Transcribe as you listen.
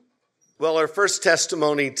Well, our first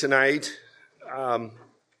testimony tonight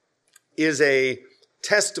is a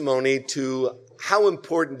testimony to how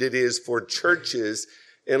important it is for churches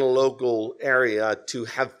in a local area to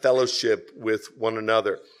have fellowship with one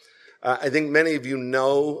another. I think many of you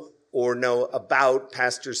know about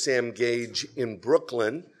Pastor Sam Gage in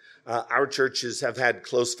Brooklyn. Our churches have had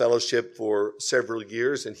close fellowship for several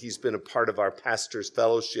years, and he's been a part of our pastor's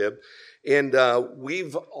fellowship. And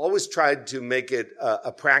we've always tried to make it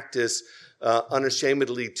a practice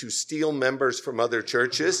unashamedly to steal members from other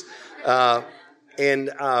churches. Not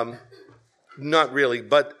really,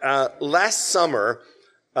 but last summer,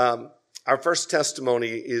 our first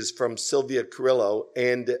testimony is from Sylvia Carrillo,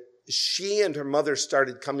 and she and her mother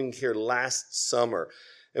started coming here last summer.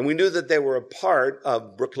 And we knew that they were a part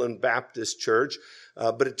of Brooklyn Baptist Church,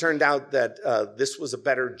 but it turned out that this was a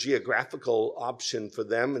better geographical option for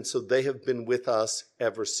them, and so they have been with us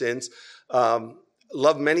ever since.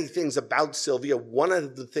 Love many things about Sylvia. One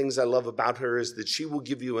of the things I love about her is that she will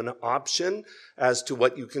give you an option as to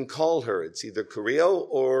what you can call her. It's either Carrillo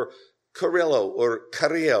or Carrillo or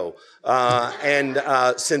Carrillo.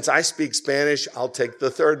 Since I speak Spanish, I'll take the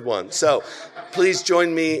third one. So please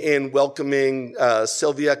join me in welcoming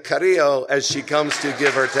Sylvia Carrillo as she comes to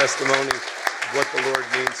give her testimony of what the Lord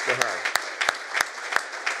means to her.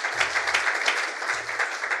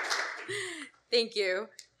 Thank you.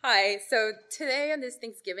 Hi. So today on this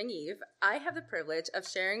Thanksgiving Eve, I have the privilege of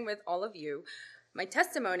sharing with all of you my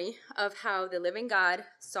testimony of how the living God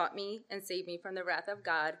sought me and saved me from the wrath of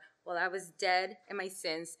God while I was dead in my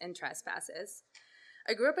sins and trespasses.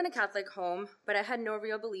 I grew up in a Catholic home, but I had no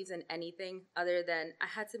real beliefs in anything other than I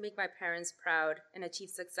had to make my parents proud and achieve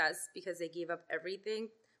success because they gave up everything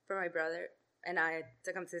for my brother and I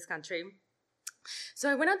to come to this country. So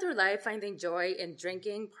I went out through life finding joy in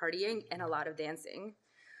drinking, partying, and a lot of dancing.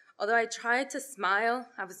 Although I tried to smile,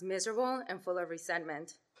 I was miserable and full of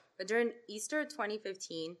resentment. But during Easter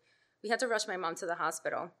 2015, we had to rush my mom to the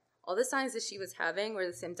hospital. All the signs that she was having were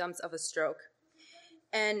the symptoms of a stroke.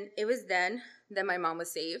 And it was then that my mom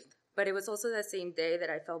was saved, but it was also that same day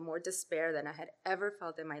that I felt more despair than I had ever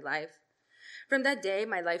felt in my life. From that day,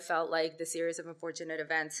 my life felt like the series of unfortunate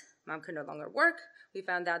events. Mom could no longer work. We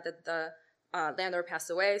found out that the landlord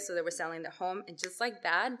passed away, so they were selling the home. And just like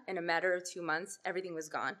that, in a matter of 2 months, everything was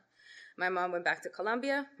gone. My mom went back to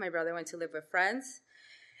Colombia. My brother went to live with friends.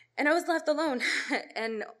 And I was left alone.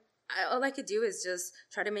 And all I could do is just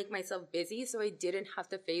try to make myself busy so I didn't have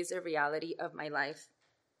to face the reality of my life.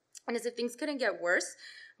 And as if things couldn't get worse,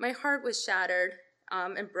 my heart was shattered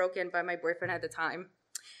and broken by my boyfriend at the time.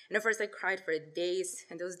 And at first I cried for days,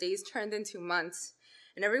 and those days turned into months.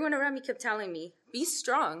 And everyone around me kept telling me, be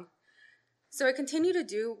strong. So I continued to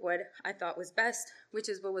do what I thought was best, which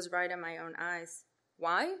is what was right in my own eyes.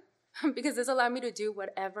 Why? Because this allowed me to do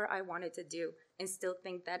whatever I wanted to do and still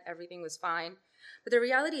think that everything was fine. But the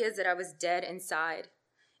reality is that I was dead inside.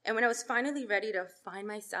 And when I was finally ready to find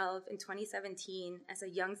myself in 2017 as a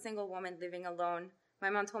young single woman living alone, my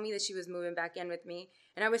mom told me that she was moving back in with me,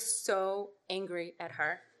 and I was so angry at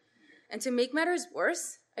her. And to make matters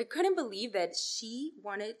worse, I couldn't believe that she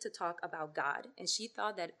wanted to talk about God, and she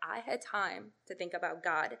thought that I had time to think about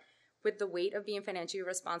God with the weight of being financially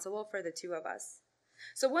responsible for the two of us.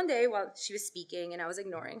 So one day while she was speaking and I was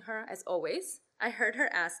ignoring her, as always, I heard her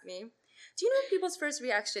ask me, do you know what people's first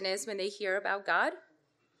reaction is when they hear about God?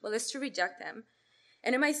 Well, it's to reject him.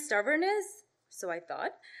 And in my stubbornness, so I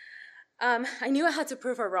thought, I knew I had to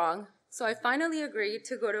prove her wrong. So I finally agreed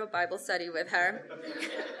to go to a Bible study with her.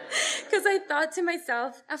 Because I thought to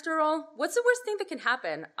myself, after all, what's the worst thing that can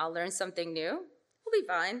happen? I'll learn something new. We'll be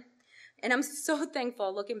fine. And I'm so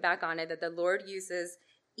thankful looking back on it that the Lord uses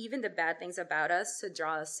even the bad things about us to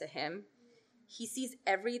draw us to him. He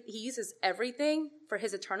uses everything for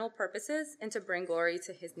his eternal purposes and to bring glory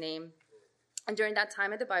to his name. And during that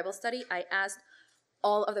time at the Bible study, I asked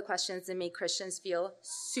all of the questions that made Christians feel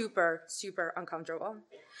super, super uncomfortable.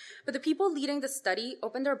 But the people leading the study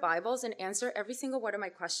opened their Bibles and answered every single one of my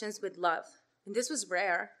questions with love. And this was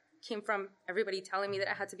rare. It came from everybody telling me that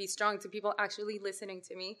I had to be strong to people actually listening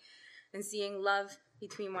to me and seeing love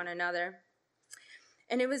between one another.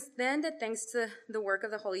 And it was then that thanks to the work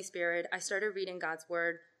of the Holy Spirit, I started reading God's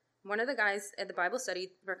word. One of the guys at the Bible study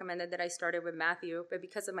recommended that I started with Matthew, but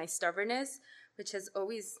because of my stubbornness, which has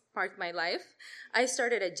always marked my life, I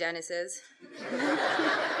started at Genesis.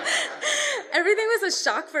 Everything was a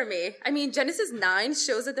shock for me. I mean, Genesis 9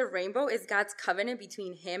 shows that the rainbow is God's covenant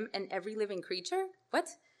between him and every living creature. What?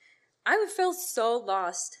 I would feel so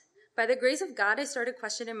lost. By the grace of God, I started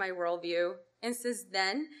questioning my worldview. And since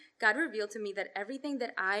then, God revealed to me that everything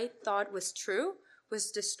that I thought was true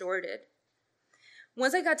was distorted.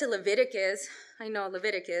 Once I got to Leviticus,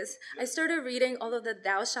 I started reading all of the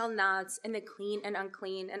thou shalt nots and the clean and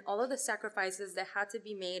unclean and all of the sacrifices that had to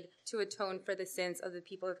be made to atone for the sins of the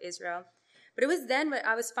people of Israel. But it was then when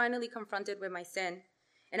I was finally confronted with my sin,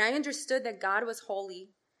 and I understood that God was holy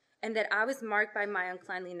and that I was marked by my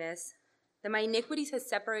uncleanliness, that my iniquities had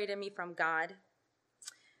separated me from God.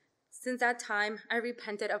 Since that time, I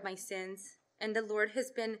repented of my sins, and the Lord has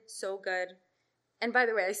been so good. And by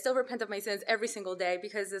the way, I still repent of my sins every single day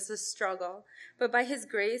because this is a struggle. But by his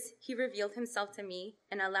grace, he revealed himself to me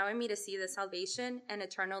and allowing me to see that salvation and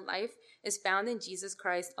eternal life is found in Jesus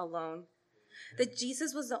Christ alone. That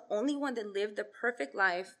Jesus was the only one that lived the perfect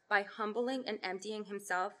life by humbling and emptying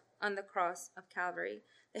himself on the cross of Calvary.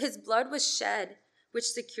 That his blood was shed, which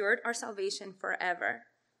secured our salvation forever.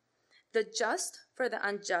 The just for the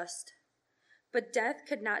unjust. But death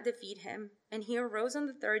could not defeat him, and he arose on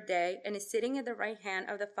the third day and is sitting at the right hand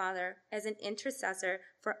of the Father as an intercessor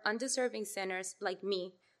for undeserving sinners like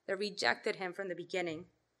me that rejected him from the beginning.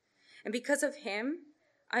 And because of him,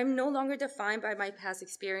 I'm no longer defined by my past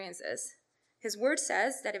experiences. His word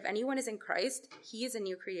says that if anyone is in Christ, he is a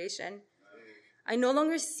new creation. I no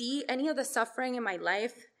longer see any of the suffering in my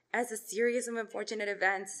life as a series of unfortunate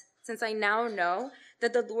events, since I now know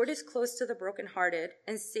that the Lord is close to the brokenhearted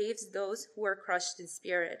and saves those who are crushed in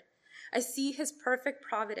spirit. I see his perfect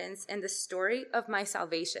providence in the story of my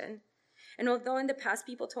salvation. And although in the past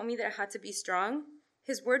people told me that I had to be strong,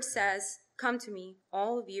 his word says, "Come to me,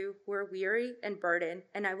 all of you who are weary and burdened,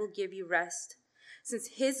 and I will give you rest."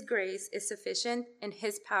 Since his grace is sufficient and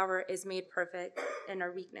his power is made perfect in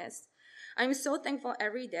our weakness. I'm so thankful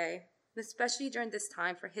every day, especially during this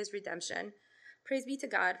time, for his redemption. Praise be to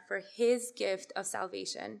God for his gift of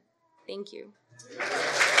salvation. Thank you.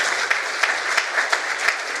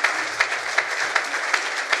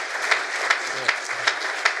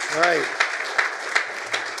 All right.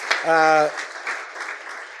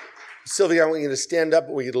 Sylvia, I want you to stand up. I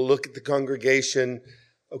want you to look at the congregation.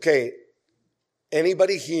 Okay.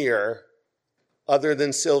 Anybody here other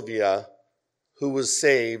than Sylvia who was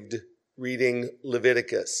saved reading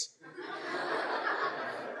Leviticus?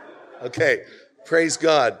 Okay. Praise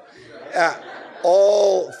God.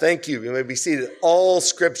 Thank you. You may be seated. All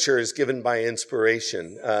scripture is given by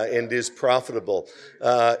inspiration and is profitable.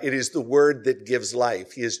 It is the word that gives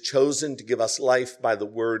life. He has chosen to give us life by the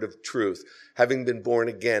word of truth, having been born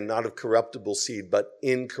again, not of corruptible seed, but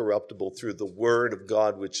incorruptible through the word of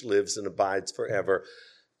God, which lives and abides forever.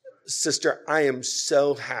 Sister, I am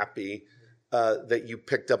so happy that you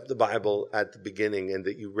picked up the Bible at the beginning and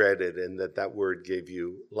that you read it and that word gave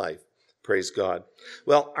you life. Praise God.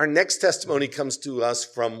 Well, our next testimony comes to us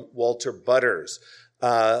from Walter Butters.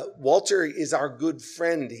 Walter is our good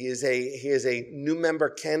friend. He is a new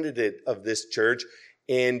member candidate of this church,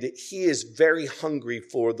 and he is very hungry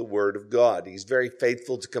for the Word of God. He's very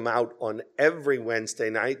faithful to come out on every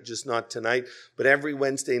Wednesday night, just not tonight, but every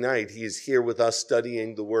Wednesday night he is here with us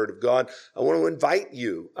studying the Word of God. I want to invite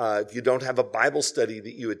you, if you don't have a Bible study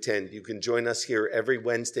that you attend, you can join us here every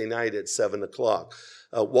Wednesday night at 7 o'clock.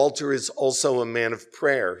 Walter is also a man of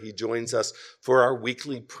prayer. He joins us for our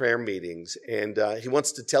weekly prayer meetings, and he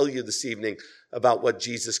wants to tell you this evening about what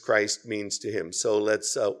Jesus Christ means to him. So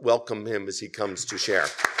let's welcome him as he comes to share.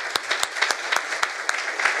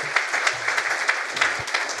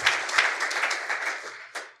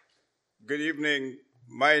 Good evening.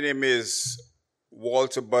 My name is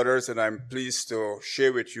Walter Butters, and I'm pleased to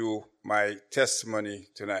share with you my testimony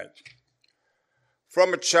tonight.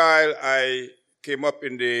 From a child, I came up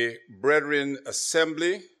in the Brethren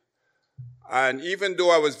Assembly, and even though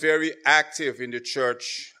I was very active in the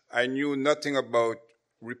church, I knew nothing about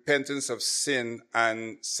repentance of sin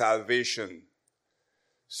and salvation.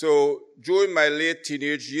 So during my late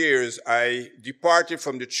teenage years, I departed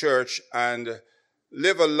from the church and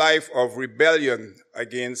lived a life of rebellion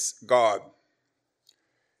against God.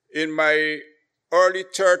 In my early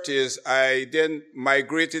 30s, I then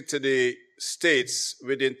migrated to the States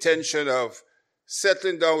with the intention of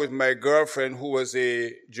settling down with my girlfriend, who was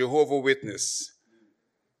a Jehovah's Witness.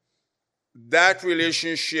 That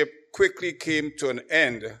relationship quickly came to an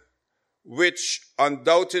end, which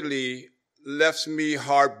undoubtedly left me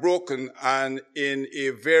heartbroken and in a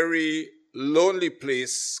very lonely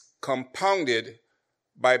place, compounded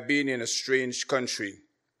by being in a strange country.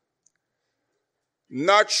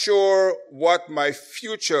 Not sure what my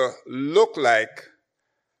future looked like,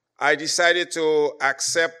 I decided to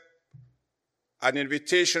accept an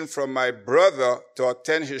invitation from my brother to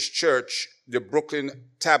attend his church, the Brooklyn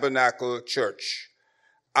Tabernacle Church.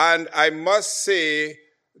 And I must say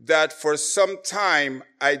that for some time,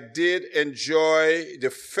 I did enjoy the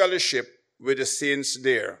fellowship with the saints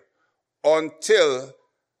there until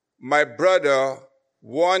my brother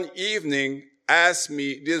one evening asked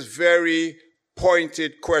me this very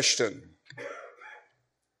pointed question.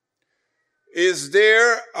 Is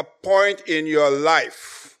there a point in your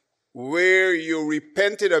life where you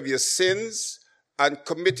repented of your sins and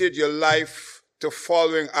committed your life to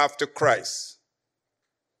following after Christ?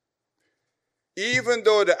 Even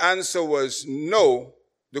though the answer was no,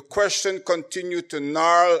 the question continued to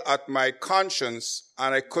gnarl at my conscience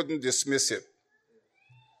and I couldn't dismiss it.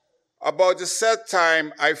 About the set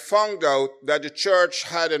time, I found out that the church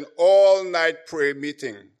had an all-night prayer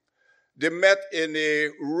meeting. They met in a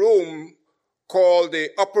room called the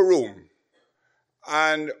upper room.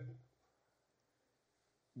 And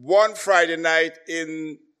one Friday night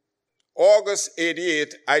in August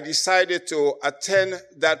 88, I decided to attend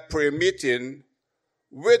that prayer meeting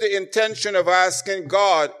with the intention of asking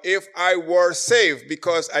God if I were saved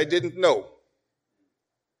because I didn't know.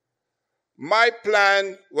 My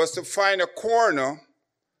plan was to find a corner,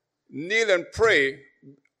 kneel and pray,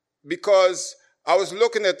 because I was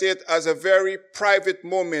looking at it as a very private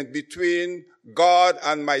moment between God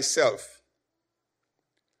and myself.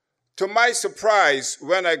 To my surprise,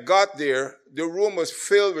 when I got there, the room was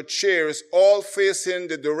filled with chairs, all facing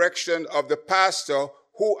the direction of the pastor,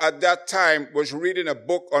 who at that time was reading a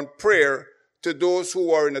book on prayer to those who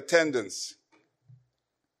were in attendance.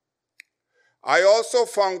 I also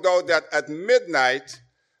found out that at midnight,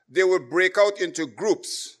 they would break out into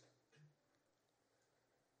groups.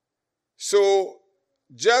 So,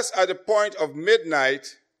 just at the point of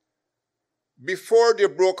midnight, before they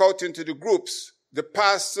broke out into the groups, the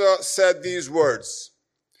pastor said these words: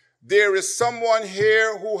 "There is someone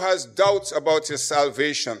here who has doubts about his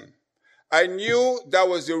salvation." I knew that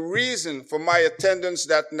was the reason for my attendance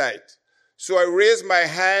that night. So I raised my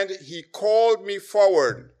hand, he called me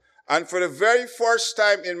forward, and for the very first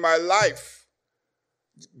time in my life,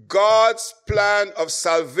 God's plan of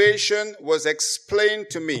salvation was explained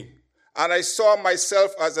to me, and I saw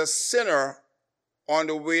myself as a sinner on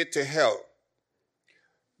the way to hell.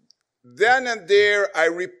 Then and there, I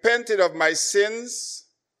repented of my sins,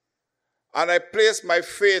 and I placed my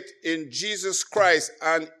faith in Jesus Christ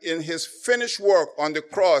and in his finished work on the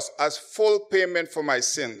cross as full payment for my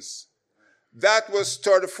sins. That was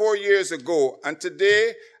 34 years ago, and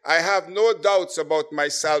today I have no doubts about my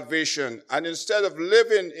salvation. And instead of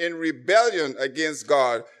living in rebellion against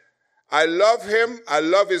God, I love him, I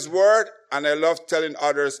love his word, and I love telling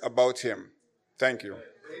others about him. Thank you.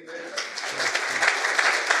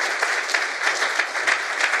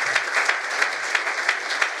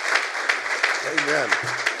 Amen.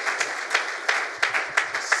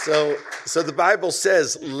 So the Bible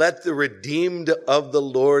says, "Let the redeemed of the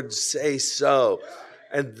Lord say so."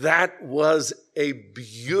 And that was a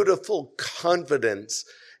beautiful confidence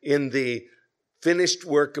in the finished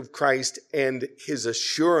work of Christ and his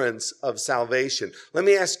assurance of salvation. Let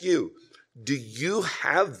me ask you, do you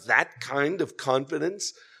have that kind of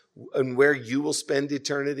confidence in where you will spend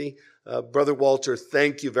eternity? Brother Walter,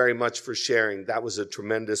 thank you very much for sharing. That was a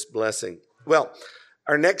tremendous blessing. Well,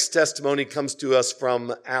 our next testimony comes to us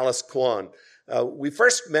from Alice Kwan. We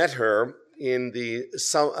first met her in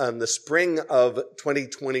the spring of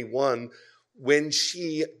 2021 when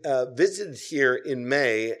she visited here in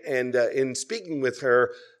May. And in speaking with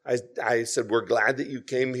her, I said, "We're glad that you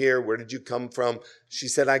came here. Where did you come from?" She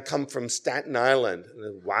said, "I come from Staten Island."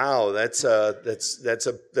 Wow, that's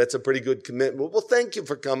a pretty good commitment. Well, thank you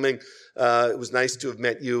for coming. It was nice to have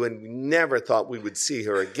met you, and we never thought we would see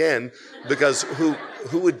her again, because who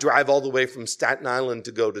would drive all the way from Staten Island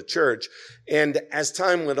to go to church? And as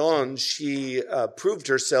time went on, she proved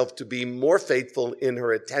herself to be more faithful in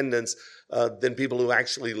her attendance than people who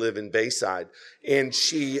actually live in Bayside. And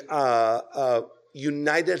she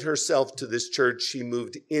united herself to this church. She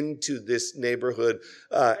moved into this neighborhood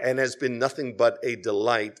and has been nothing but a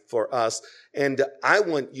delight for us. And I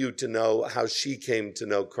want you to know how she came to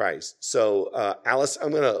know Christ. So, Alice,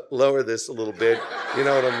 I'm going to lower this a little bit. You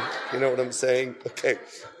know what I'm saying? Okay.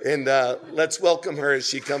 And let's welcome her as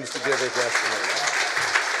she comes to give her testimony.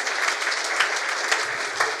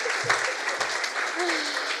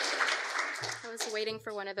 I was waiting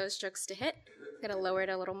for one of those jokes to hit. I'm going to lower it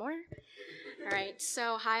a little more. All right,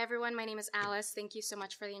 so hi everyone, my name is Alice. Thank you so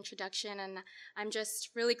much for the introduction, and I'm just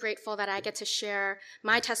really grateful that I get to share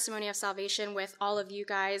my testimony of salvation with all of you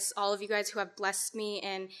guys who have blessed me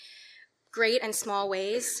in great and small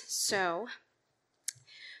ways. So,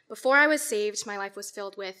 before I was saved, my life was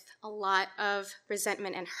filled with a lot of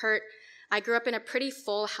resentment and hurt. I grew up in a pretty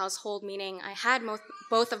full household, meaning I had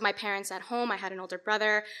both of my parents at home. I had an older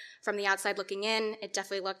brother. From the outside looking in, it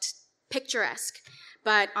definitely looked picturesque,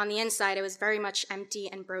 but on the inside, it was very much empty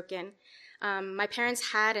and broken. My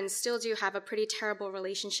parents had and still do have a pretty terrible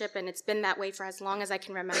relationship, and it's been that way for as long as I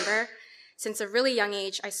can remember. Since a really young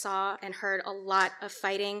age, I saw and heard a lot of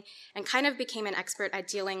fighting and kind of became an expert at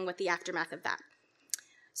dealing with the aftermath of that.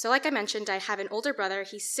 So like I mentioned, I have an older brother.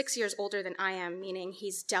 He's 6 years older than I am, meaning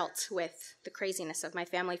he's dealt with the craziness of my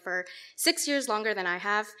family for 6 years longer than I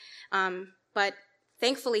have. But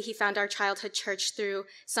thankfully, he found our childhood church through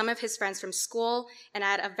some of his friends from school, and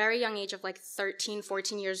at a very young age of like 13,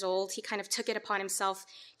 14 years old, he kind of took it upon himself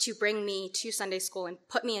to bring me to Sunday school and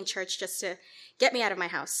put me in church just to get me out of my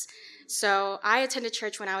house. So I attended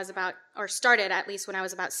church when I was started at least when I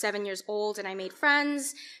was about 7 years old, and I made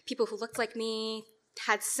friends, people who looked like me,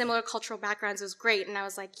 had similar cultural backgrounds. It was great, and I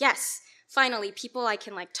was like, yes, finally, people I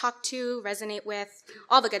can like talk to, resonate with,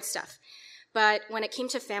 all the good stuff. But when it came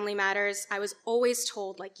to family matters, I was always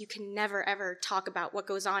told, like, you can never, ever talk about what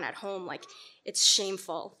goes on at home. Like, it's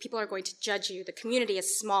shameful. People are going to judge you. The community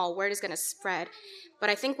is small. Word is going to spread. But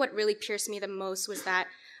I think what really pierced me the most was that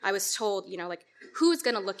I was told, like, who's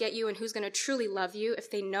going to look at you and who's going to truly love you if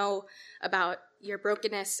they know about your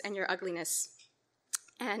brokenness and your ugliness.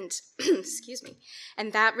 And, excuse me,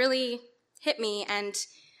 and that really hit me, and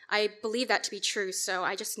I believe that to be true, so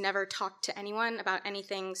I just never talked to anyone about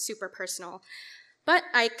anything super personal. But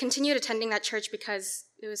I continued attending that church because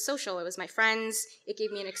it was social. It was my friends. It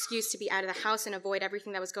gave me an excuse to be out of the house and avoid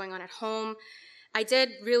everything that was going on at home. I did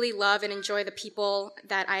really love and enjoy the people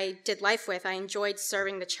that I did life with. I enjoyed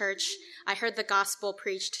serving the church. I heard the gospel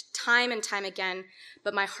preached time and time again,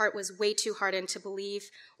 but my heart was way too hardened to believe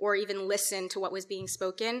or even listen to what was being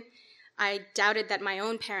spoken. I doubted that my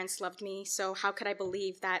own parents loved me, so how could I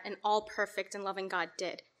believe that an all-perfect and loving God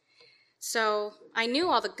did? So I knew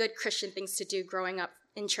all the good Christian things to do growing up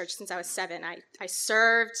in church since I was 7. I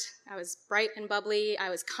served, I was bright and bubbly, I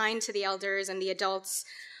was kind to the elders and the adults,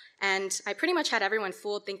 and I pretty much had everyone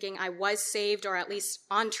fooled thinking I was saved or at least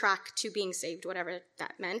on track to being saved, whatever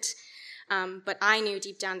that meant. But I knew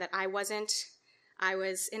deep down that I wasn't. I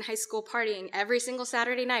was in high school partying every single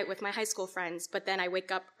Saturday night with my high school friends, but then I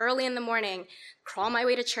wake up early in the morning, crawl my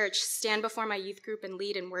way to church, stand before my youth group, and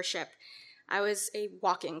lead in worship. I was a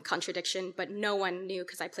walking contradiction, but no one knew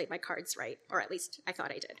because I played my cards right, or at least I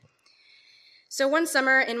thought I did. So one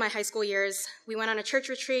summer in my high school years, we went on a church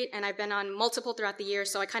retreat, and I've been on multiple throughout the year,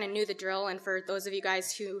 so I kind of knew the drill. And for those of you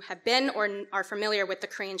guys who have been or are familiar with the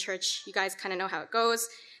Korean church, you guys kind of know how it goes.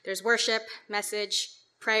 There's worship, message,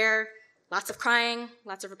 prayer, lots of crying,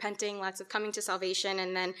 lots of repenting, lots of coming to salvation,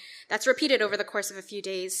 and then that's repeated over the course of a few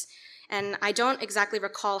days. And I don't exactly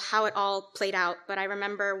recall how it all played out, but I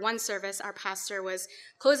remember one service, our pastor was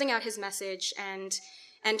closing out his message and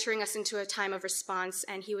entering us into a time of response,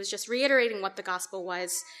 and he was just reiterating what the gospel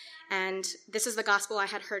was. And this is the gospel I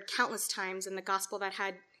had heard countless times, and the gospel that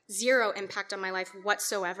had zero impact on my life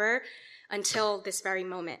whatsoever until this very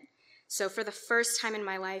moment. So for the first time in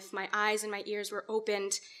my life, my eyes and my ears were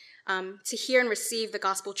opened to hear and receive the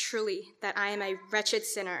gospel truly, that I am a wretched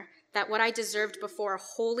sinner, that what I deserved before a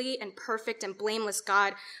holy and perfect and blameless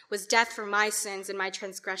God was death for my sins and my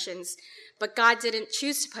transgressions. But God didn't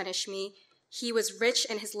choose to punish me. He was rich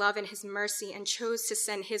in his love and his mercy and chose to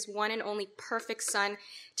send his one and only perfect son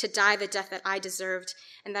to die the death that I deserved,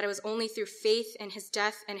 and that it was only through faith in his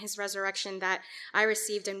death and his resurrection that I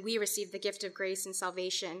received and we received the gift of grace and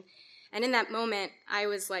salvation. And in that moment, I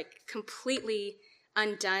was like completely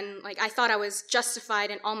undone. Like I thought I was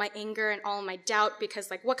justified in all my anger and all my doubt because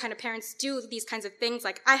like what kind of parents do these kinds of things?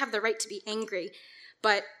 Like I have the right to be angry.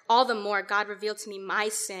 But all the more God revealed to me my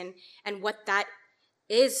sin and what that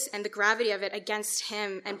is and the gravity of it against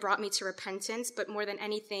him and brought me to repentance. But more than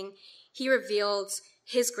anything, he revealed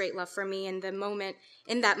his great love for me. In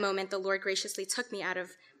that moment, the Lord graciously took me out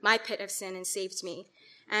of my pit of sin and saved me.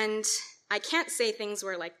 And I can't say things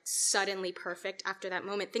were like suddenly perfect after that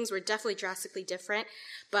moment. Things were definitely drastically different,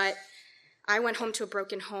 but I went home to a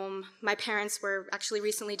broken home. My parents were actually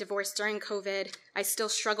recently divorced during COVID. I still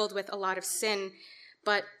struggled with a lot of sin.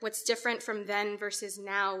 But what's different from then versus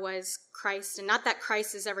now was Christ. And not that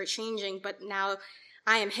Christ is ever changing, but now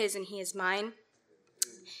I am his and he is mine.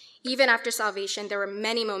 Even after salvation, there were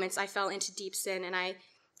many moments I fell into deep sin and I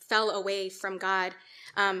fell away from God.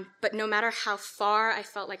 But no matter how far I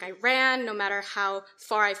felt like I ran, no matter how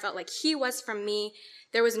far I felt like he was from me,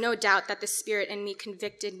 there was no doubt that the Spirit in me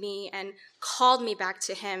convicted me and called me back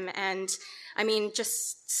to him. And I mean,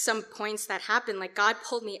 just some points that happened, like God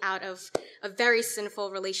pulled me out of a very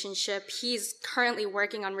sinful relationship. He's currently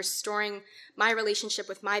working on restoring my relationship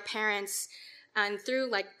with my parents. And through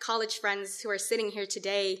college friends who are sitting here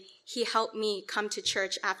today, he helped me come to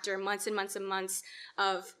church after months and months and months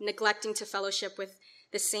of neglecting to fellowship with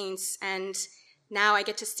the saints. And now I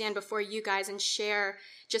get to stand before you guys and share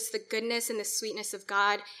just the goodness and the sweetness of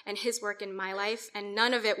God and his work in my life. And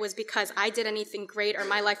none of it was because I did anything great or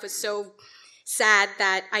my life was so sad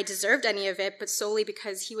that I deserved any of it, but solely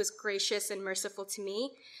because he was gracious and merciful to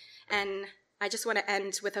me. And I just want to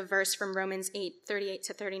end with a verse from Romans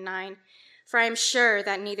 8:38-39. For I am sure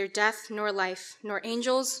that neither death nor life, nor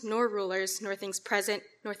angels, nor rulers, nor things present,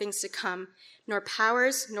 nor things to come, nor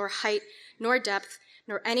powers, nor height, nor depth,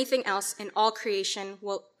 nor anything else in all creation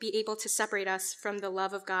will be able to separate us from the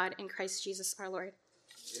love of God in Christ Jesus our Lord.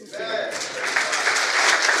 Amen.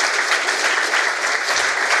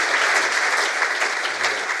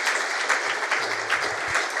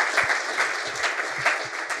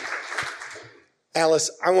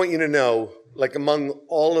 Alice, I want you to know, among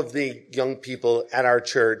all of the young people at our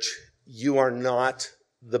church, you are not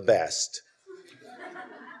the best.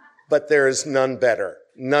 But there is none better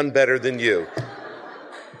than you.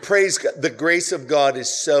 Praise God. The grace of God is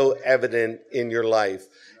so evident in your life.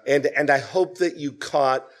 And I hope that you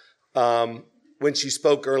caught, when she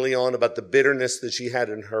spoke early on about the bitterness that she had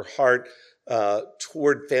in her heart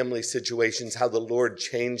toward family situations, how the Lord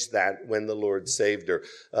changed that when the Lord saved her.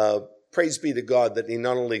 Praise be to God that he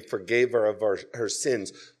not only forgave her of her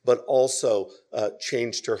sins, but also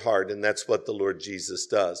changed her heart. And that's what the Lord Jesus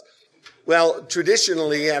does. Well,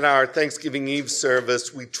 traditionally at our Thanksgiving Eve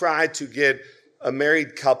service, we try to get a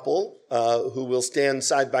married couple who will stand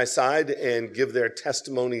side by side and give their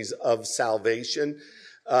testimonies of salvation.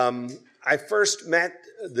 I first met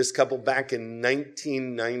this couple back in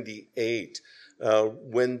 1998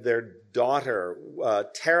 when their daughter,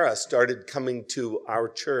 Tara, started coming to our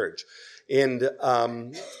church. And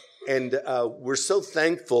we're so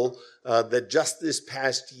thankful that just this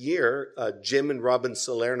past year, Jim and Robin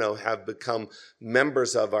Salerno have become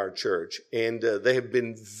members of our church. And they have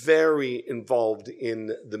been very involved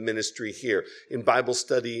in the ministry here, in Bible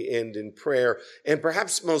study and in prayer. And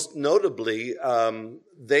perhaps most notably,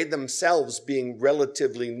 they themselves being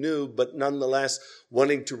relatively new, but nonetheless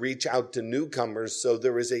wanting to reach out to newcomers. So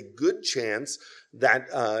there is a good chance that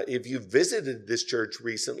if you visited this church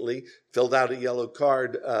recently, filled out a yellow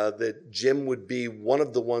card, that Jim would be one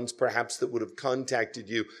of the ones perhaps that would have contacted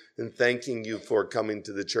you and thanking you for coming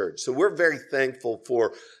to the church. So we're very thankful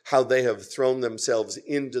for how they have thrown themselves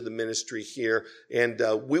into the ministry here, and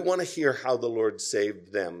we want to hear how the Lord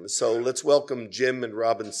saved them. So let's welcome Jim and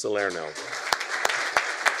Robin Salerno.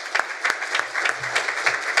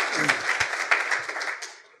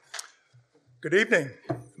 Good evening.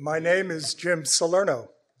 My name is Jim Salerno.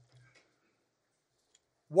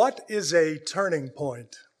 What is a turning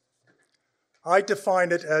point? I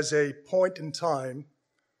define it as a point in time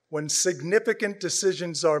when significant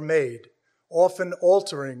decisions are made, often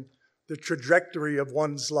altering the trajectory of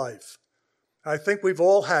one's life. I think we've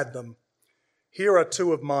all had them. Here are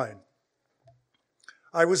two of mine.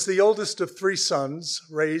 I was the oldest of three sons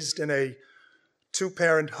raised in a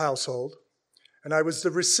two-parent household, and I was the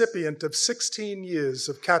recipient of 16 years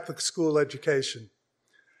of Catholic school education.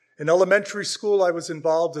 In elementary school, I was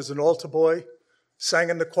involved as an altar boy, sang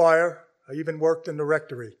in the choir, I even worked in the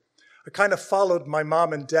rectory. I kind of followed my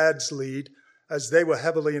mom and dad's lead as they were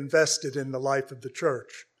heavily invested in the life of the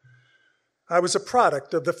church. I was a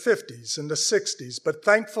product of the 50s and the 60s, but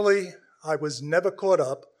thankfully, I was never caught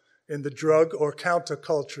up in the drug or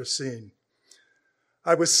counterculture scene.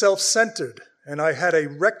 I was self-centered, and I had a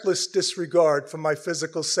reckless disregard for my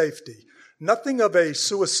physical safety. Nothing of a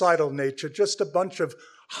suicidal nature, just a bunch of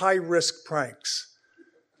high-risk pranks.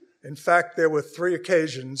 In fact, there were 3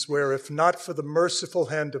 occasions where, if not for the merciful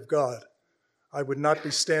hand of God, I would not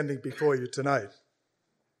be standing before you tonight.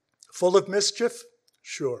 Full of mischief?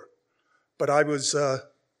 Sure. But I was a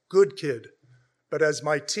good kid. But as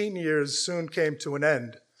my teen years soon came to an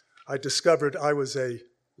end, I discovered I was a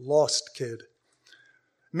lost kid.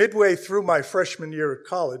 Midway through my freshman year at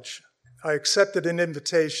college, I accepted an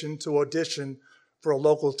invitation to audition for a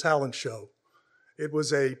local talent show. It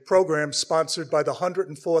was a program sponsored by the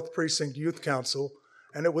 104th Precinct Youth Council,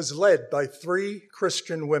 and it was led by 3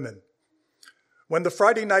 Christian women. When the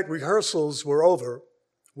Friday night rehearsals were over,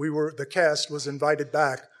 the cast was invited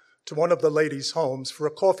back to one of the ladies' homes for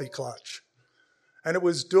a coffee clutch. And it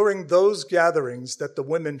was during those gatherings that the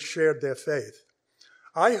women shared their faith.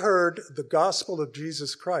 I heard the gospel of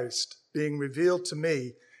Jesus Christ being revealed to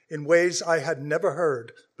me in ways I had never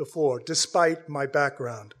heard before, despite my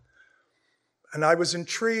background. And I was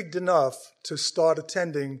intrigued enough to start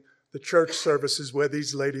attending the church services where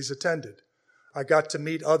these ladies attended. I got to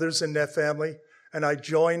meet others in their family, and I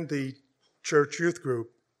joined the church youth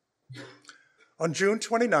group. On June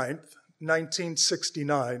 29th,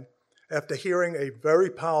 1969, after hearing a very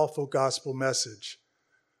powerful gospel message,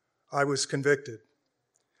 I was convicted.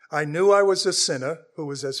 I knew I was a sinner who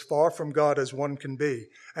was as far from God as one can be,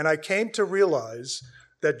 and I came to realize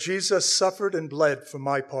that Jesus suffered and bled for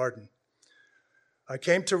my pardon. I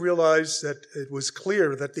came to realize that it was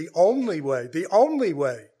clear that the only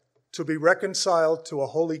way to be reconciled to a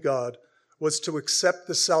holy God was to accept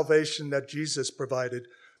the salvation that Jesus provided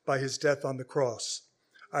by his death on the cross.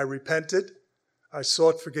 I repented, I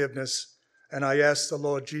sought forgiveness, and I asked the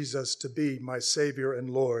Lord Jesus to be my Savior and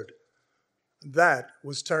Lord. That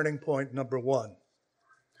was turning point number one.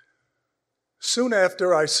 Soon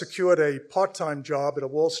after, I secured a part-time job at a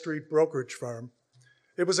Wall Street brokerage firm.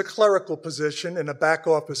 It was a clerical position in a back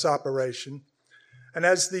office operation. And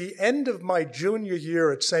as the end of my junior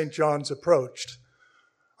year at St. John's approached,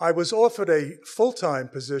 I was offered a full-time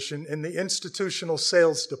position in the institutional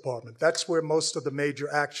sales department. That's where most of the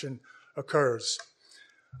major action occurs.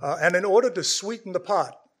 And in order to sweeten the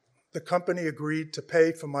pot, the company agreed to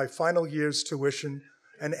pay for my final year's tuition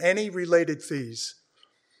and any related fees.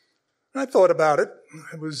 And I thought about it.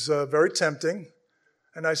 It was very tempting.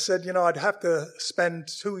 And I said, I'd have to spend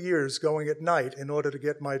 2 years going at night in order to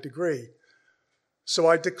get my degree. So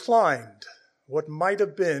I declined what might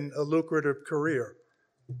have been a lucrative career.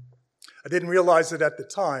 I didn't realize it at the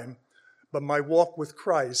time, but my walk with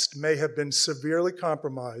Christ may have been severely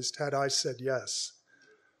compromised had I said yes.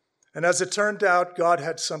 And as it turned out, God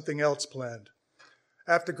had something else planned.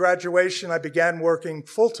 After graduation, I began working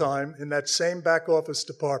full-time in that same back office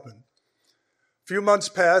department. A few months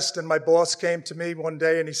passed, and my boss came to me one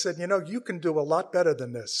day and he said, you can do a lot better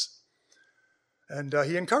than this. And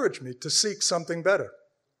he encouraged me to seek something better.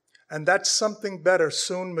 And that something better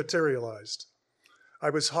soon materialized. I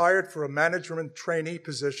was hired for a management trainee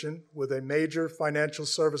position with a major financial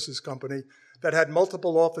services company that had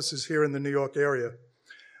multiple offices here in the New York area.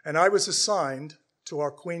 And I was assigned to our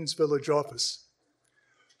Queens Village office.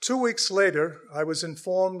 2 weeks later, I was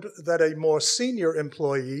informed that a more senior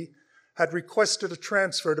employee had requested a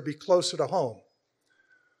transfer to be closer to home.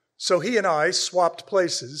 So he and I swapped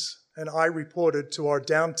places, and I reported to our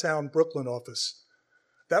downtown Brooklyn office.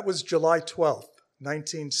 That was July 12th,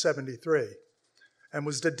 1973, and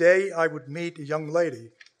was the day I would meet a young lady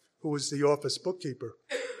who was the office bookkeeper.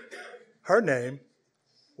 Her name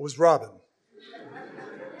was Robin,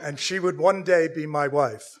 and she would one day be my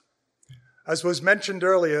wife. As was mentioned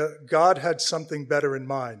earlier, God had something better in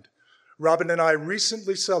mind. Robin and I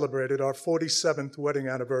recently celebrated our 47th wedding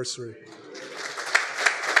anniversary.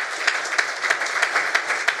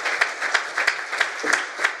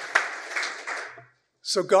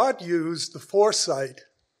 So God used the foresight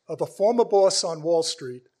of a former boss on Wall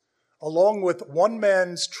Street, along with one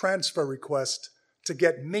man's transfer request, to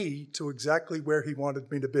get me to exactly where he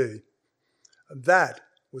wanted me to be. That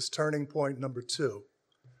was turning point number 2.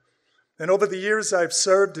 And over the years, I've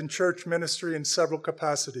served in church ministry in several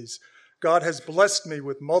capacities. God has blessed me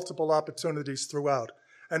with multiple opportunities throughout.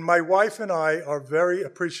 And my wife and I are very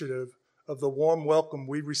appreciative of the warm welcome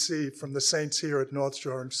we receive from the saints here at North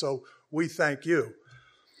Shore, and so we thank you.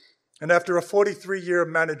 And after a 43-year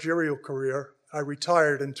managerial career, I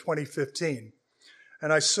retired in 2015.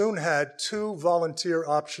 And I soon had 2 volunteer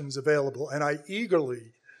options available, and I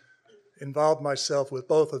eagerly involved myself with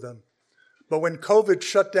both of them. But when COVID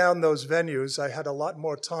shut down those venues, I had a lot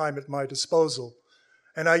more time at my disposal.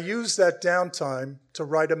 And I used that downtime to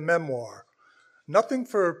write a memoir. Nothing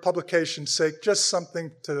for publication's sake, just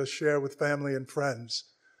something to share with family and friends.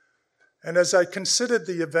 And as I considered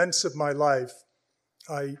the events of my life,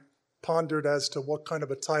 I pondered as to what kind of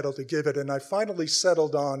a title to give it, and I finally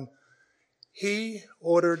settled on He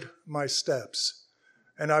Ordered My Steps.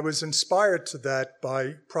 And I was inspired to that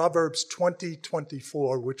by Proverbs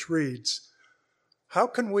 20:24, which reads, "How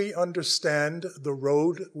can we understand the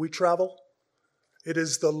road we travel? It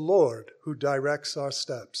is the Lord who directs our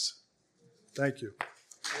steps." Thank you.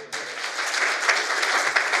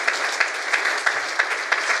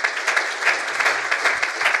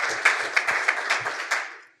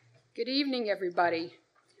 Good evening, everybody.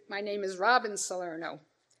 My name is Robin Salerno.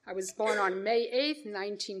 I was born on May 8th,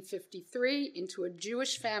 1953, into a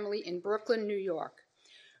Jewish family in Brooklyn, New York.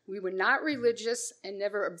 We were not religious and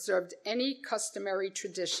never observed any customary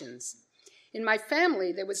traditions. In my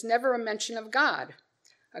family, there was never a mention of God.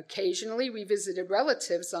 Occasionally, we visited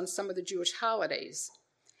relatives on some of the Jewish holidays.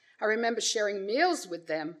 I remember sharing meals with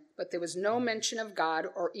them, but there was no mention of God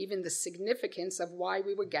or even the significance of why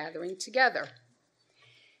we were gathering together.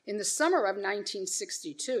 In the summer of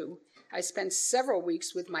 1962, I spent several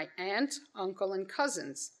weeks with my aunt, uncle, and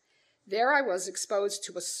cousins. There I was exposed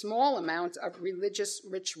to a small amount of religious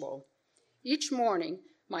ritual. Each morning,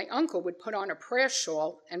 my uncle would put on a prayer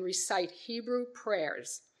shawl and recite Hebrew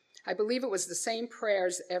prayers. I believe it was the same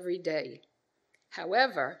prayers every day.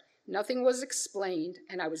 However, nothing was explained,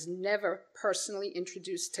 and I was never personally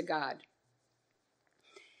introduced to God.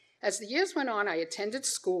 As the years went on, I attended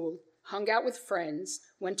school, hung out with friends,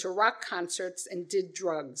 went to rock concerts, and did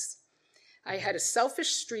drugs. I had a selfish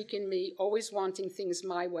streak in me, always wanting things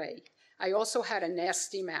my way. I also had a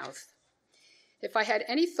nasty mouth. If I had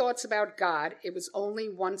any thoughts about God, it was only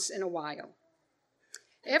once in a while.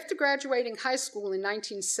 After graduating high school in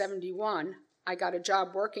 1971, I got a job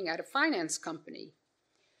working at a finance company.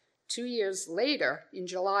 2 years later, in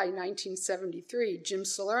July 1973, Jim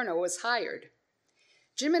Salerno was hired.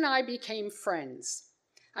 Jim and I became friends.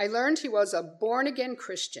 I learned he was a born-again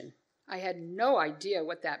Christian. I had no idea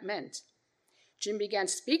what that meant. Jim began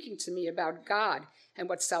speaking to me about God and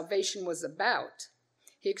what salvation was about.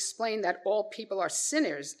 He explained that all people are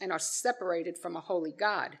sinners and are separated from a holy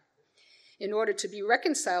God. In order to be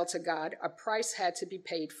reconciled to God, a price had to be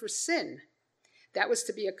paid for sin. That was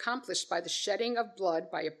to be accomplished by the shedding of blood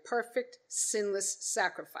by a perfect, sinless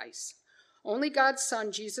sacrifice. Only God's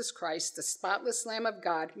Son, Jesus Christ, the spotless Lamb of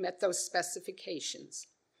God, met those specifications.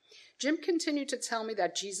 Jim continued to tell me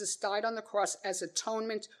that Jesus died on the cross as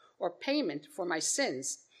atonement or payment for my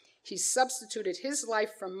sins. He substituted his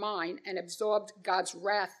life for mine and absorbed God's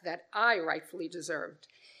wrath that I rightfully deserved.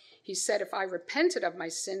 He said if I repented of my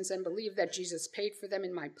sins and believed that Jesus paid for them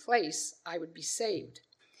in my place, I would be saved.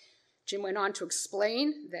 Jim went on to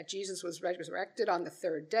explain that Jesus was resurrected on the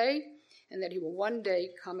third day and that he will one day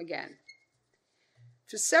come again.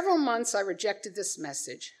 For several months, I rejected this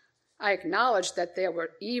message. I acknowledged that there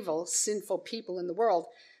were evil, sinful people in the world,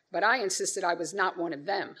 but I insisted I was not one of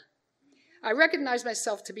them. I recognized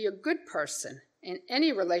myself to be a good person, and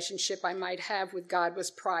any relationship I might have with God was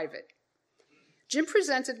private. Jim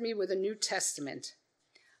presented me with a New Testament.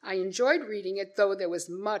 I enjoyed reading it, though there was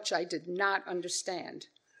much I did not understand.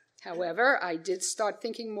 However, I did start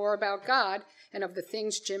thinking more about God and of the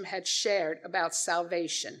things Jim had shared about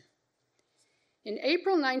salvation. In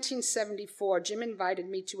April 1974, Jim invited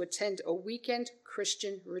me to attend a weekend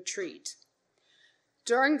Christian retreat.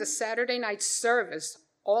 During the Saturday night service,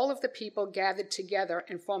 all of the people gathered together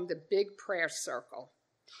and formed a big prayer circle.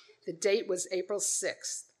 The date was April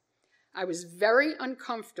 6th. I was very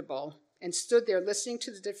uncomfortable and stood there listening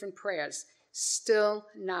to the different prayers, still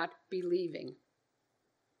not believing.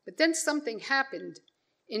 But then something happened.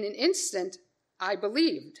 In an instant, I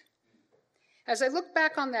believed. As I look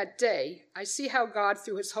back on that day, I see how God,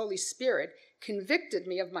 through his Holy Spirit, convicted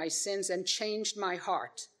me of my sins and changed my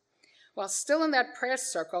heart. While still in that prayer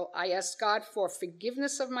circle, I asked God for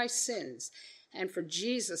forgiveness of my sins and for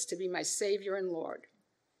Jesus to be my Savior and Lord.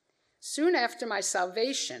 Soon after my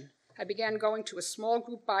salvation, I began going to a small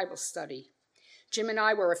group Bible study. Jim and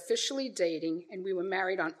I were officially dating, and we were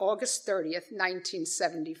married on August 30th,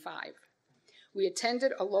 1975. We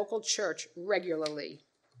attended a local church regularly.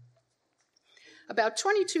 About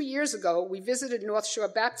 22 years ago, we visited North Shore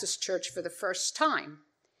Baptist Church for the first time.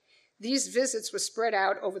 These visits were spread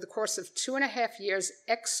out over the course of 2.5 years,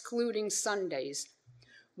 excluding Sundays.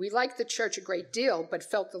 We liked the church a great deal, but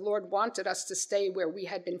felt the Lord wanted us to stay where we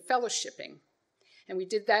had been fellowshipping. And we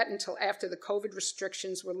did that until after the COVID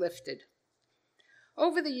restrictions were lifted.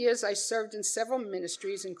 Over the years, I served in several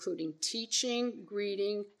ministries, including teaching,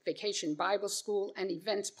 greeting, vacation Bible school, and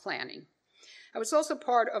event planning. I was also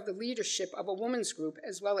part of the leadership of a women's group,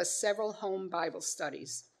 as well as several home Bible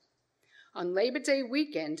studies. On Labor Day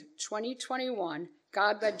weekend, 2021,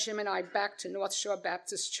 God led Jim and I back to North Shore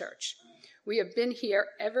Baptist Church. We have been here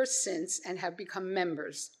ever since and have become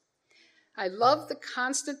members. I love the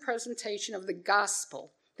constant presentation of the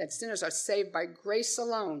gospel, that sinners are saved by grace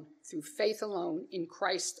alone, through faith alone, in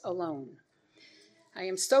Christ alone. I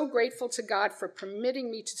am so grateful to God for permitting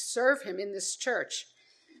me to serve him in this church.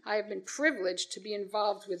 I have been privileged to be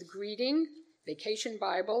involved with greeting, vacation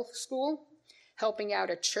Bible school, helping out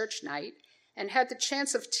at church night, and had the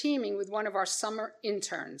chance of teaming with one of our summer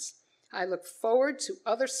interns. I look forward to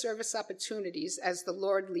other service opportunities as the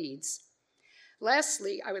Lord leads.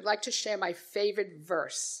 Lastly, I would like to share my favorite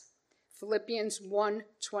verse, Philippians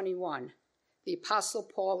 1:21. The Apostle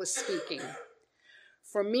Paul is speaking.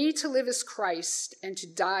 For me to live is Christ, and to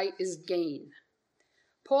die is gain.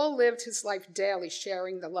 Paul lived his life daily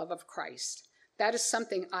sharing the love of Christ. That is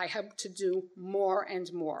something I hope to do more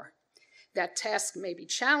and more. That task may be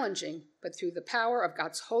challenging, but through the power of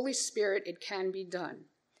God's Holy Spirit, it can be done.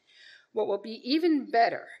 What will be even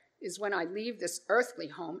better is when I leave this earthly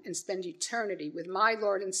home and spend eternity with my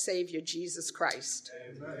Lord and Savior, Jesus Christ.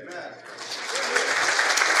 Amen.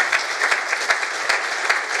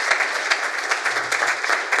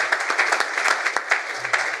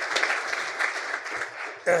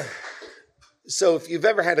 So if you've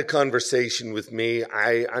ever had a conversation with me,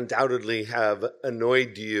 I undoubtedly have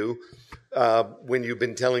annoyed you when you've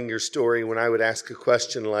been telling your story, when I would ask a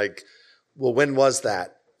question like, well, when was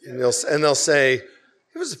that? And they'll say,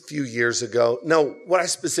 it was a few years ago. No, what I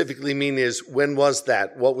specifically mean is, when was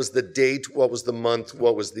that? What was the date? What was the month?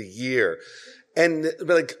 What was the year? And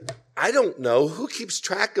like, I don't know. Who keeps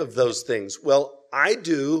track of those things? Well, I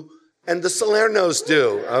do, and the Salernos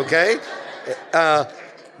do, okay?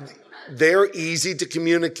 They're easy to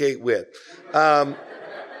communicate with.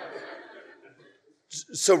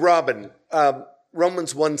 So Robin,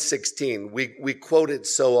 Romans 1:16, we quote it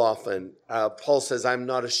so often. Paul says, I'm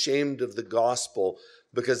not ashamed of the gospel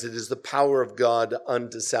because it is the power of God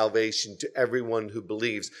unto salvation to everyone who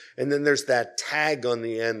believes. And then there's that tag on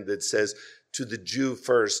the end that says, to the Jew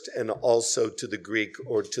first and also to the Greek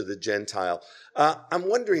or to the Gentile. I'm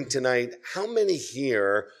wondering tonight, how many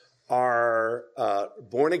here are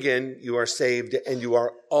born again, you are saved, and you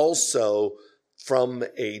are also from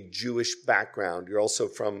a Jewish background. You're also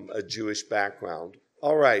from a Jewish background.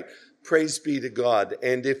 All right. Praise be to God.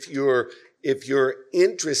 And if you're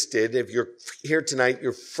interested, if you're here tonight,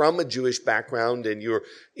 you're from a Jewish background and you're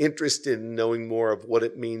interested in knowing more of what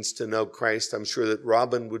it means to know Christ, I'm sure that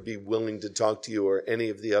Robin would be willing to talk to you, or any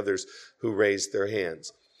of the others who raised their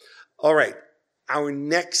hands. All right. Our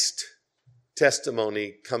next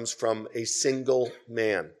testimony comes from a single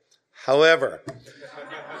man. However,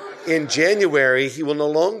 in January, he will no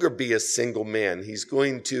longer be a single man. He's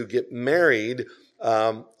going to get married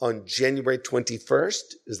on January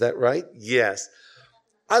 21st. Is that right? Yes.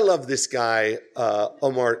 I love this guy,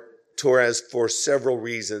 Omar Torres, for several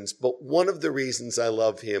reasons. But one of the reasons I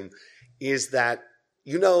love him is that,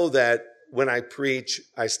 you know, that when I preach,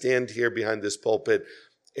 I stand here behind this pulpit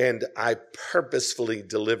and I purposefully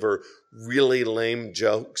deliver really lame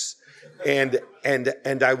jokes. And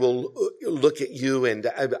I will look at you, and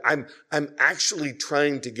I'm actually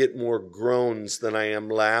trying to get more groans than I am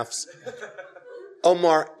laughs.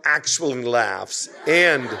 Omar actually laughs,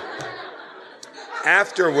 and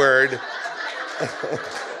afterward,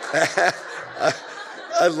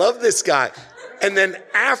 I love this guy. And then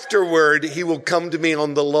afterward, he will come to me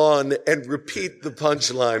on the lawn and repeat the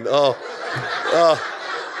punchline. Oh,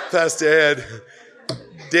 Pastor Ed,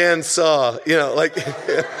 Dan saw, you know, like.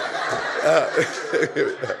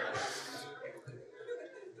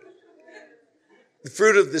 The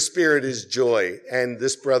fruit of the Spirit is joy, and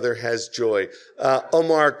this brother has joy.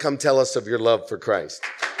 Omar, come tell us of your love for Christ.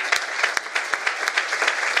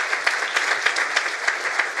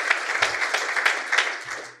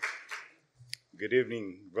 Good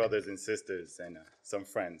evening, brothers and sisters, and some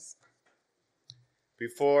friends.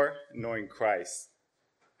 Before knowing Christ,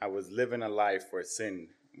 I was living a life where sin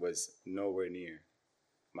was nowhere near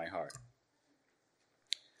my heart.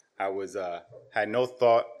 I had no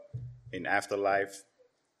thought in afterlife.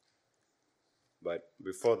 But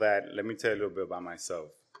before that, let me tell you a little bit about myself.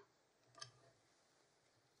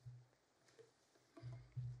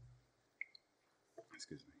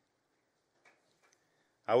 Excuse me.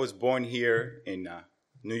 I was born here in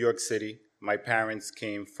New York City. My parents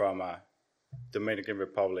came from Dominican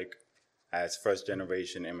Republic as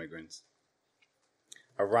first-generation immigrants.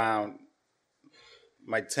 Around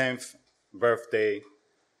my 10th birthday,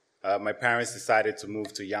 my parents decided to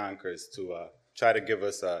move to Yonkers to try to give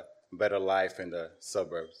us a better life in the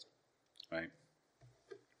suburbs, right?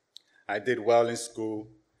 I did well in school,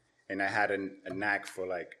 and I had a knack for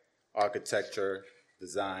like architecture,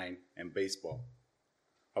 design, and baseball.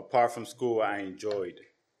 Apart from school, I enjoyed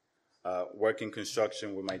working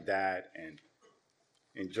construction with my dad and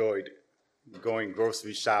enjoyed going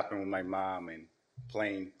grocery shopping with my mom and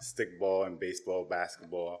playing stickball and baseball,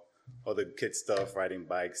 basketball, other kid stuff, riding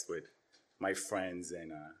bikes with my friends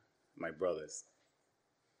and my brothers.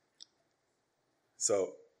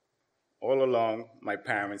 So all along, my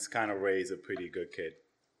parents kind of raised a pretty good kid.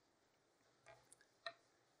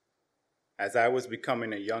 As I was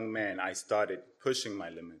becoming a young man, I started pushing my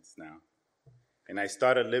limits now. And I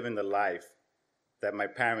started living the life that my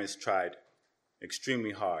parents tried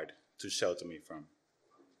extremely hard to shelter me from.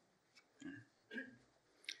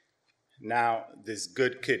 Now, this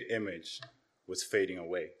good kid image was fading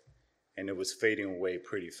away, and it was fading away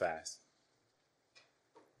pretty fast.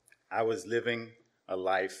 I was living a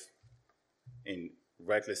life in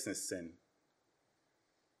recklessness sin.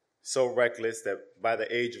 So reckless that by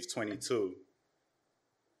the age of 22,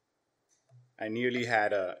 I nearly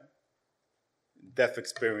had a death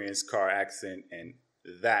experience, car accident, and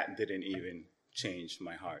that didn't even change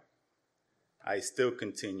my heart. I still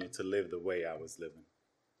continued to live the way I was living.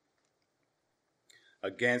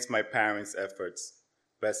 Against my parents' efforts,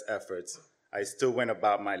 best efforts, I still went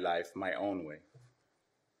about my life my own way.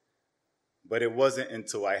 But it wasn't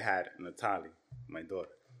until I had Natalie, my daughter,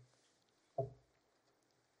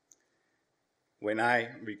 when I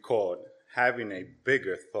recalled having a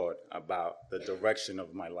bigger thought about the direction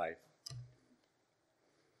of my life.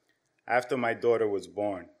 After my daughter was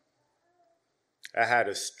born, I had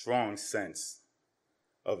a strong sense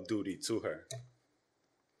of duty to her.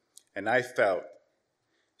 And I felt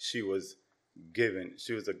she was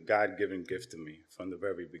a God-given gift to me from the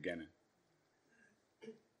very beginning.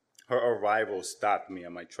 Her arrival stopped me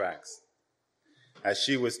in my tracks. As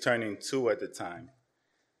she was turning 2 at the time,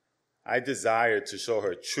 I desired to show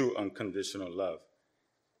her true unconditional love,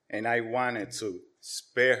 and I wanted to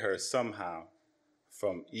spare her somehow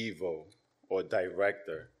from evil or direct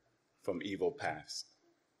her from evil paths.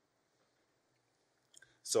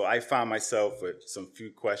 So I found myself with some few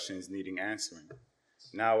questions needing answering.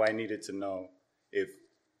 Now I needed to know if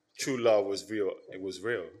true love was real,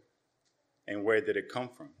 and where did it come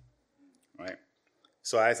from, right?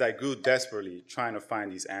 So as I grew desperately trying to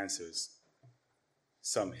find these answers,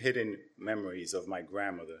 some hidden memories of my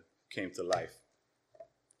grandmother came to life,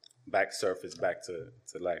 surfaced back to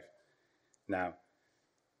life. Now,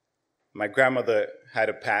 my grandmother had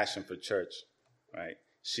a passion for church, right?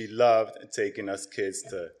 She loved taking us kids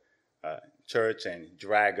to church and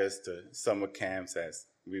drag us to summer camps as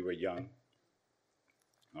we were young,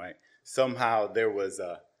 right? Somehow there was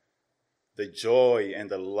the joy and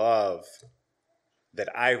the love that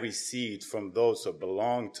I received from those who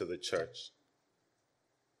belonged to the church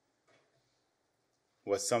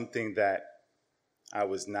was something that I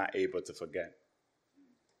was not able to forget.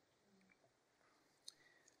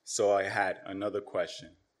 So I had another question.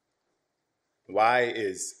 Why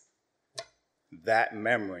is that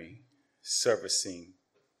memory surfacing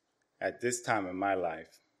at this time in my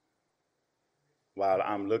life while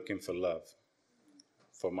I'm looking for love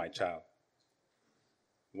for my child?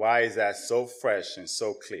 Why is that so fresh and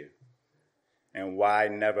so clear? And why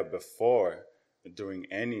never before during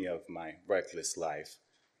any of my reckless life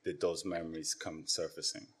did those memories come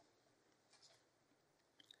surfacing?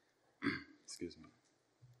 Excuse me.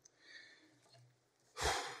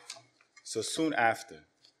 So soon after,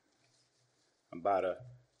 about a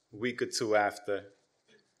week or 2 after,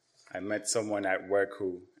 I met someone at work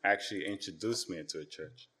who actually introduced me into a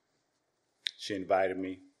church. She invited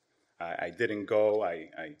me. I didn't go. I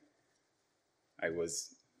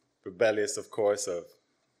was rebellious, of course,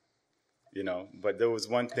 but there was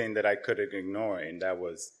one thing that I couldn't ignore, and that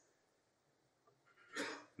was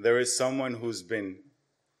there is someone who's been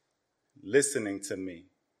listening to me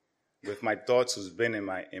with my thoughts, who's been in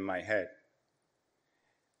my head,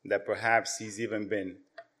 that perhaps he's even been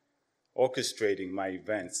orchestrating my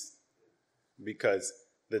events, because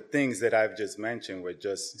the things that I've just mentioned were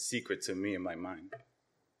just secret to me in my mind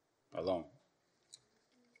alone.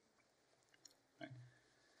 Right.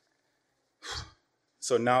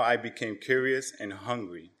 So now I became curious and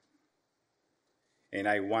hungry, and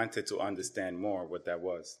I wanted to understand more what that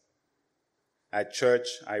was. At church,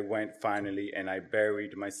 I went finally, and I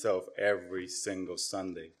buried myself every single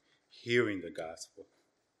Sunday, hearing the gospel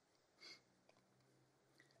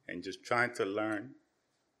and just trying to learn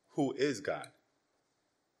who is God.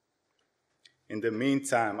 In the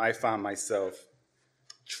meantime, I found myself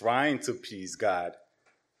trying to please God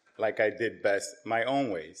like I did best my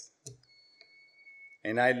own ways.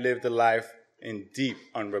 And I lived a life in deep,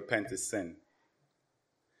 unrepentant sin.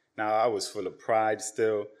 Now, I was full of pride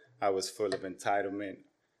still. I was full of entitlement.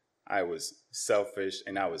 I was selfish,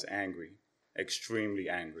 and I was angry, extremely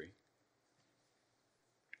angry.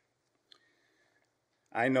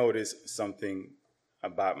 I noticed something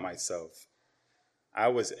about myself. I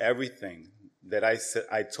was everything that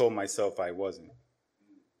I told myself I wasn't.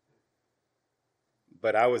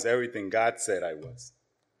 But I was everything God said I was.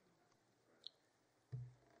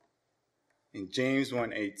 In James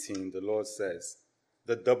 1:18, the Lord says,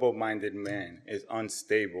 "The double-minded man is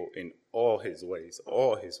unstable in all his ways,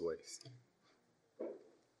 all his ways."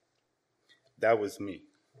 That was me.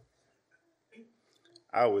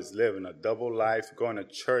 I was living a double life, going to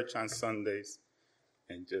church on Sundays,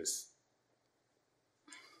 and just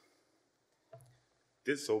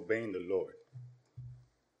disobeying the Lord.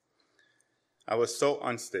 I was so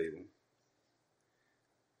unstable.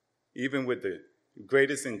 Even with the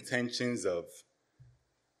greatest intentions of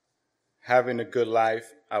having a good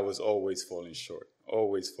life, I was always falling short,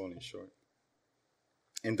 always falling short.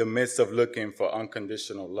 in the midst of looking for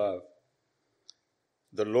unconditional love,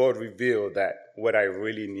 the Lord revealed that what I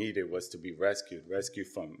really needed was to be rescued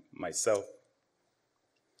from myself,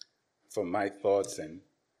 from my thoughts, and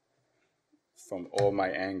from all my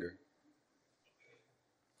anger.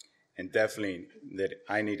 And definitely that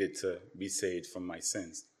I needed to be saved from my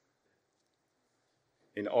sins.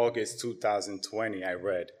 In August 2020, I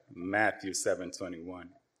read Matthew 7:21,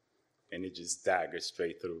 and it just daggered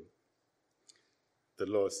straight through. The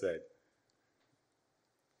Lord said,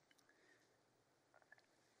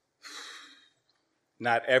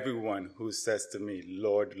 "Not everyone who says to me,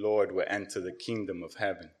 'Lord, Lord,' will enter the kingdom of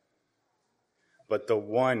heaven, but the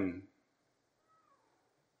one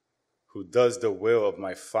who does the will of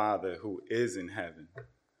my Father who is in heaven."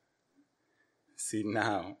 See,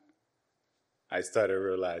 now I started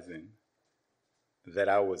realizing that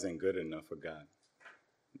I wasn't good enough for God.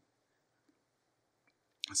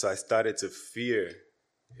 So I started to fear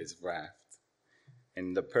his wrath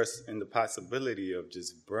and the possibility of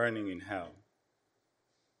just burning in hell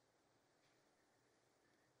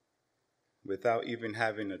without even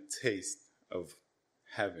having a taste of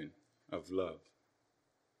heaven, of love.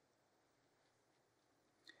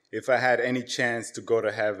 If I had any chance to go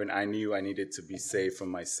to heaven, I knew I needed to be saved from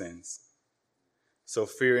my sins. So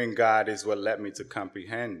fearing God is what led me to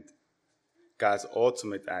comprehend God's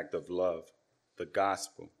ultimate act of love, the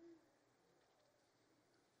gospel.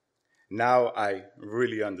 Now I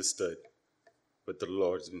really understood what the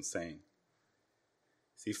Lord's been saying.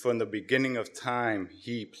 See, from the beginning of time,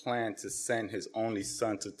 he planned to send his only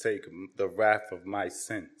son to take the wrath of my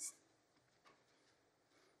sins.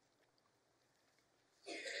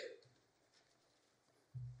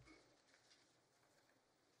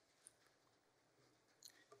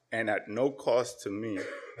 And at no cost to me,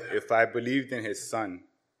 if I believed in his son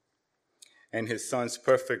and his son's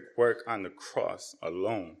perfect work on the cross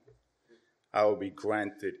alone, I will be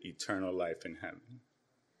granted eternal life in heaven.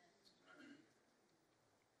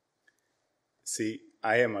 See,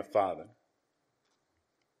 I am a father.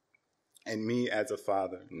 And me as a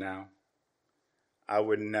father now, I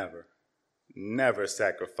would never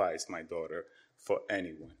sacrifice my daughter for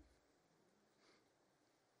anyone.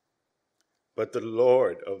 But the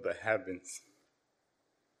Lord of the heavens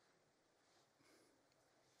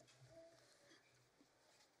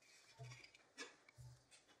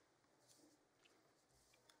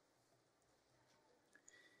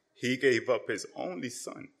he gave up his only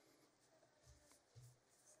son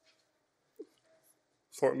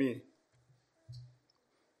for me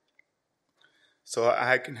so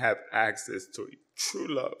I can have access to true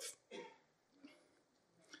love,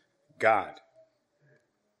 God,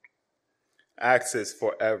 access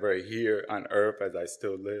forever here on earth as I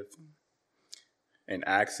still live, and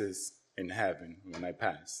access in heaven when I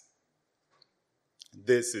pass.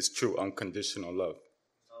 This is true unconditional love.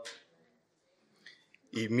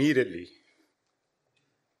 Immediately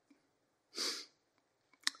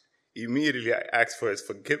I asked for his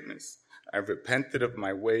forgiveness. I repented of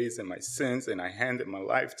my ways and my sins, and I handed my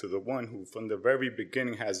life to the one who from the very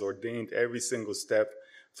beginning has ordained every single step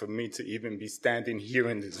for me to even be standing here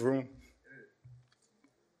in this room.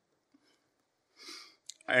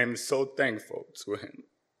 I am so thankful to him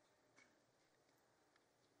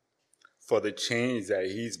for the change that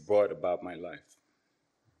he's brought about my life.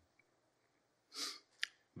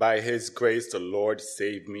 By his grace, the Lord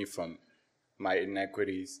saved me from my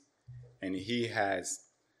iniquities, and he has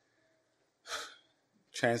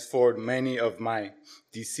transformed many of my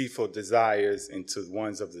deceitful desires into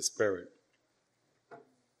ones of the Spirit.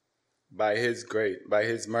 By his grace, by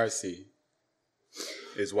his mercy,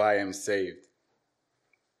 is why I'm saved.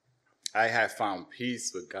 I have found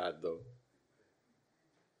peace with God, though,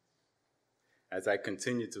 as I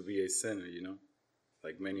continue to be a sinner,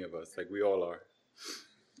 like many of us, like we all are.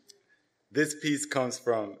 This peace comes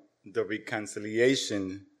from the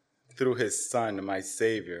reconciliation through his Son, my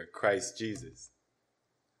Savior, Christ Jesus.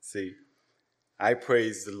 See, I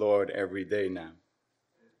praise the Lord every day now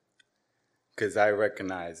because I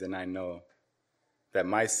recognize and I know that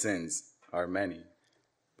my sins are many,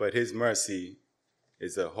 but his mercy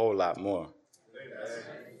is a whole lot more.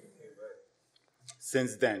 Amen.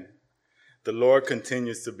 Since then, the Lord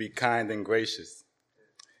continues to be kind and gracious.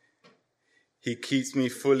 He keeps me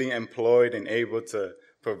fully employed and able to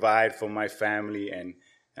provide for my family and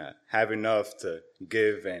have enough to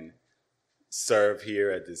give and serve here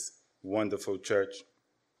at this wonderful church.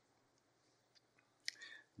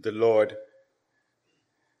 The Lord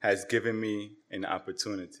has given me an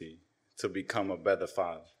opportunity to become a better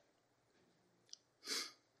father.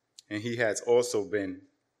 And he has also been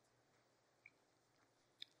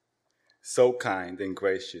so kind and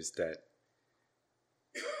gracious that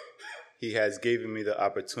he has given me the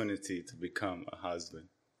opportunity to become a husband.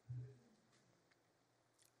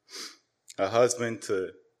 A husband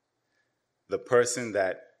to the first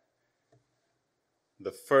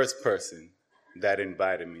person that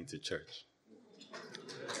invited me to church.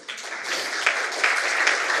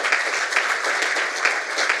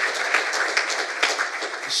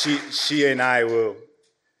 She and I will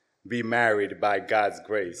be married by God's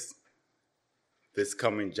grace this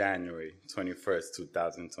coming January 21st,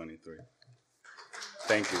 2023.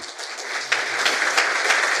 Thank you.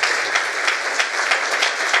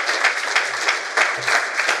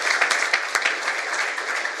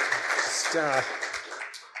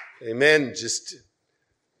 Amen. Just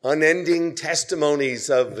unending testimonies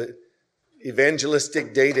of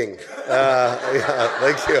evangelistic dating. Yeah,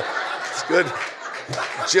 thank you. It's good.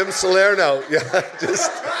 Jim Salerno. Yeah,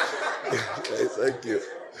 thank you.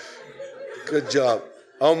 Good job.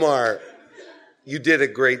 Omar, you did a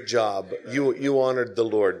great job. You honored the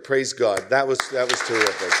Lord. Praise God. That was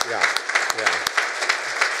terrific. Yeah.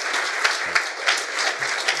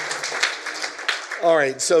 All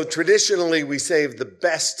right, so traditionally we save the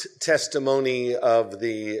best testimony of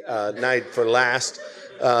the night for last.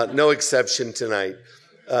 No exception tonight.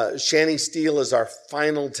 Shani Steele is our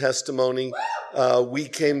final testimony. We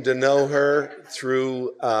came to know her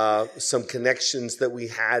through some connections that we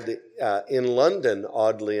had in London,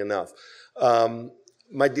 oddly enough.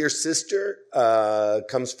 My dear sister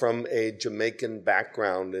comes from a Jamaican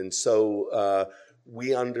background, and so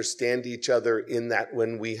we understand each other in that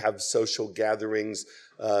when we have social gatherings,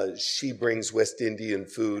 she brings West Indian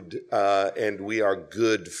food, and we are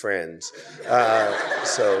good friends.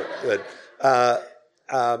 So good.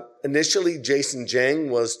 Initially, Jason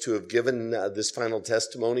Jang was to have given this final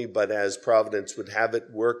testimony, but as Providence would have it,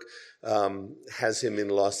 work has him in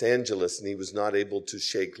Los Angeles, and he was not able to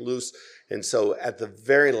shake loose. And so at the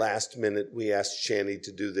very last minute, we asked Shani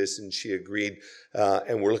to do this, and she agreed.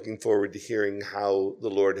 And we're looking forward to hearing how the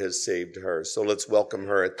Lord has saved her. So let's welcome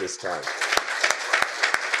her at this time.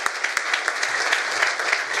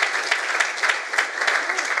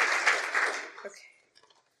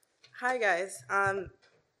 Hi, guys.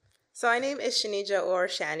 So my name is Shanija or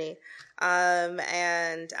Shani,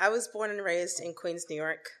 and I was born and raised in Queens, New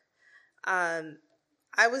York.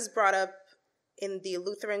 I was brought up in the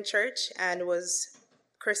Lutheran church and was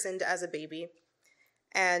christened as a baby.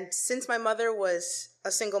 And since my mother was a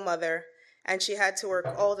single mother and she had to work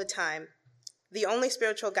all the time, the only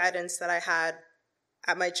spiritual guidance that I had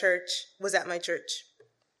at my church was at my church,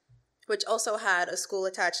 which also had a school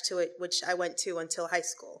attached to it, which I went to until high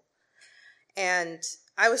school. And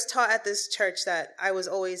I was taught at this church that I was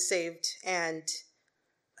always saved, and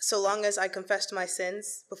so long as I confessed my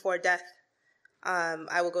sins before death,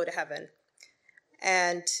 I will go to heaven.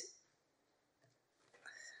 And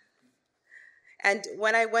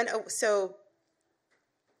when I went, so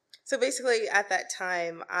basically at that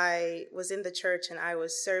time, I was in the church and I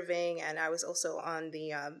was serving, and I was also on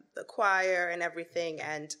the choir and everything,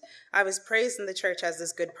 and I was praised in the church as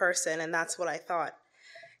this good person, and that's what I thought.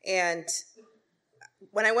 And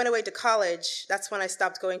when I went away to college, that's when I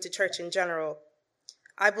stopped going to church in general.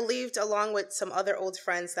 I believed, along with some other old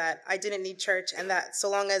friends, that I didn't need church, and that so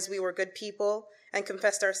long as we were good people and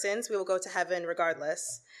confessed our sins, we will go to heaven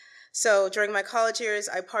regardless. So during my college years,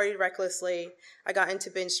 I partied recklessly. I got into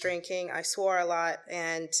binge drinking. I swore a lot,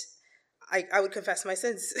 and I would confess my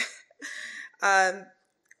sins.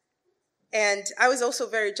 And I was also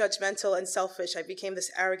very judgmental and selfish. I became this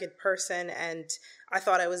arrogant person, and I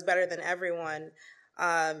thought I was better than everyone.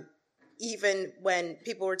 Even when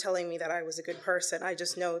people were telling me that I was a good person, I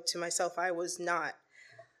just know to myself I was not.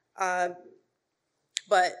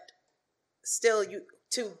 But still,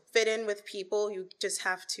 to fit in with people, you just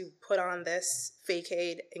have to put on this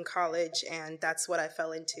facade in college, and that's what I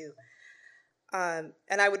fell into.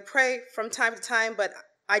 And I would pray from time to time, but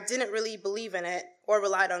I didn't really believe in it or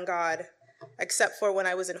relied on God, except for when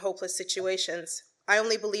I was in hopeless situations. I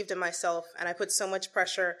only believed in myself, and I put so much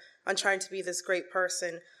pressure on trying to be this great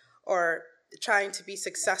person or trying to be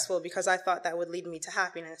successful because I thought that would lead me to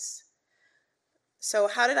happiness. So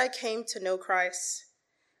how did I came to know Christ?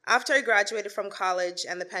 After I graduated from college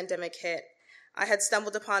and the pandemic hit, I had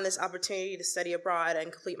stumbled upon this opportunity to study abroad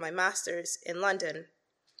and complete my master's in London.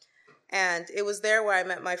 And it was there where I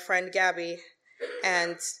met my friend Gabby,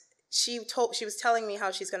 and she was telling me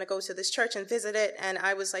how she's going to go to this church and visit it, and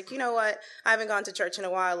I was like, you know what, I haven't gone to church in a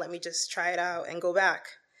while, let me just try it out and go back.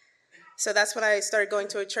 So that's when I started going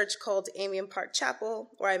to a church called Amian Park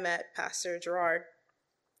Chapel, where I met Pastor Gerard.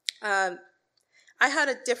 I I had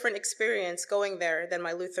a different experience going there than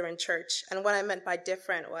my Lutheran church. And what I meant by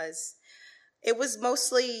different was it was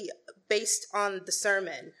mostly based on the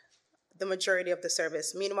sermon, the majority of the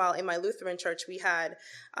service. Meanwhile, in my Lutheran church, we had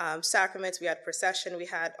sacraments, we had procession, we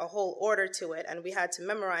had a whole order to it, and we had to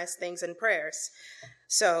memorize things and prayers.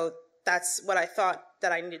 So that's what I thought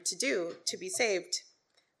that I needed to do to be saved.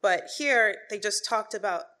 But here, they just talked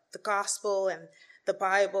about the gospel and the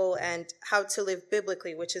Bible and how to live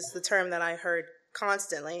biblically, which is the term that I heard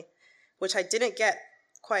constantly, which I didn't get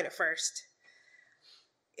quite at first.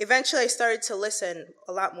 Eventually, I started to listen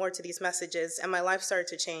a lot more to these messages, and my life started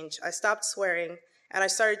to change. I stopped swearing, and I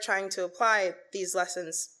started trying to apply these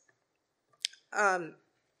lessons.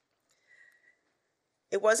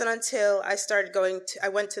 It wasn't until I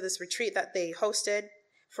went to this retreat that they hosted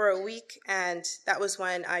for a week, and that was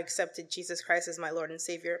when I accepted Jesus Christ as my Lord and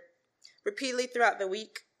Savior. Repeatedly throughout the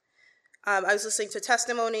week, I was listening to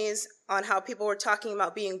testimonies on how people were talking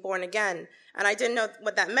about being born again, and I didn't know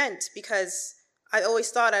what that meant because I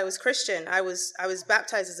always thought I was Christian. I was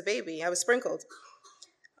baptized as a baby. I was sprinkled.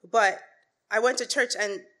 But I went to church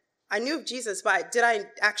and I knew of Jesus, but did I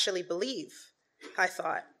actually believe? I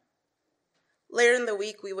thought. Later in the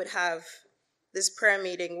week, we would have this prayer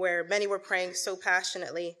meeting where many were praying so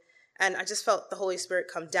passionately, and I just felt the Holy Spirit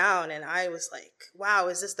come down, and I was like, wow,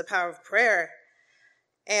 is this the power of prayer?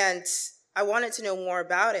 And I wanted to know more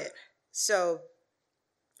about it. So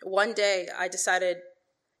one day I decided,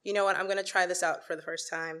 you know what, I'm going to try this out for the first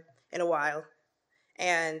time in a while.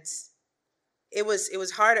 And it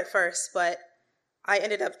was hard at first, but I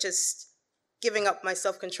ended up just giving up my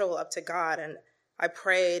self-control up to God. And I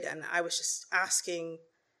prayed, and I was just asking,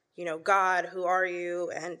 you know, God, who are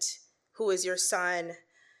you? And who is your son?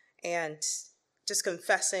 And just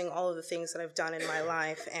confessing all of the things that I've done in my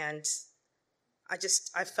life. And I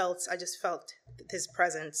just felt his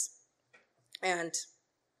presence. And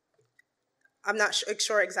I'm not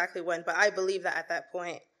sure exactly when, but I believe that at that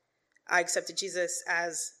point, I accepted Jesus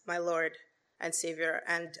as my Lord and Savior,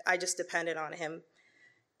 and I just depended on him.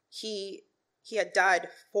 He had died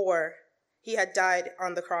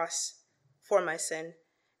on the cross for my sin,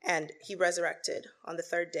 and he resurrected on the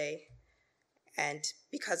third day. And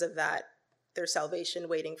because of that, there's salvation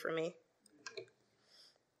waiting for me.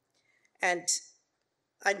 And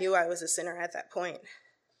I knew I was a sinner at that point.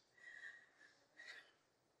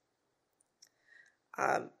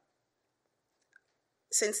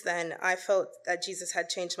 Since then, I felt that Jesus had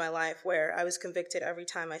changed my life, where I was convicted every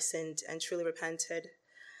time I sinned and truly repented.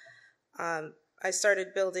 I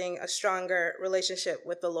started building a stronger relationship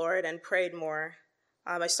with the Lord and prayed more.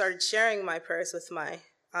 I started sharing my prayers with my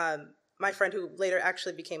friend who later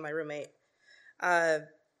actually became my roommate. And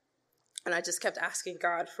I just kept asking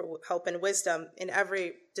God for help and wisdom in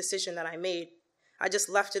every decision that I made. I just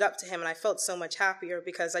left it up to him, and I felt so much happier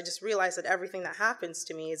because I just realized that everything that happens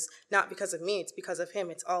to me is not because of me, it's because of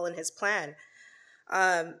him. It's all in his plan.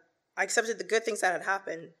 I accepted the good things that had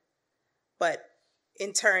happened, but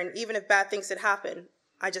in turn, even if bad things had happened,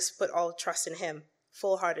 I just put all trust in him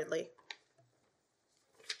full-heartedly.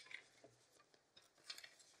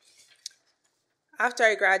 After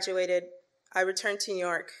I graduated, I returned to New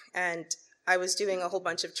York, and I was doing a whole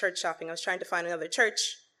bunch of church shopping. I was trying to find another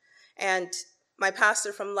church, and my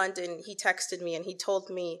pastor from London, he texted me, and he told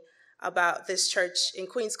me about this church in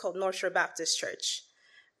Queens called North Shore Baptist Church.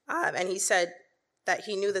 And he said that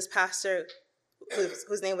he knew this pastor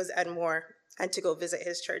whose name was Ed Moore, and to go visit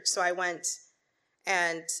his church. So I went,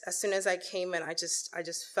 and as soon as I came in, I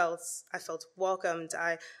felt welcomed.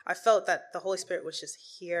 I felt that the Holy Spirit was just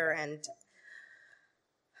here, and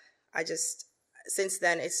since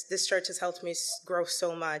then, this church has helped me grow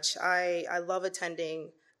so much. I love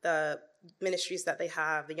attending the ministries that they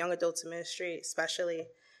have, the young adults ministry especially,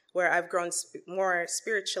 where I've grown more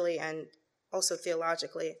spiritually and also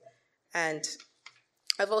theologically. And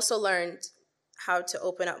I've also learned how to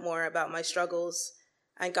open up more about my struggles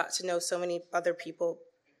and got to know so many other people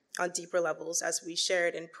on deeper levels as we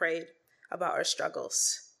shared and prayed about our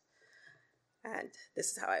struggles. And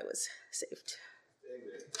this is how I was saved.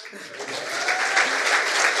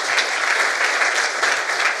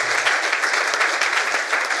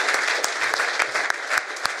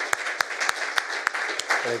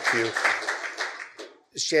 Thank you.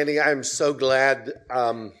 Shanny, I'm so glad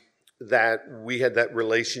that we had that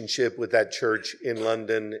relationship with that church in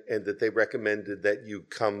London and that they recommended that you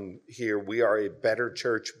come here. We are a better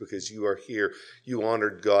church because you are here. You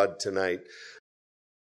honored God tonight.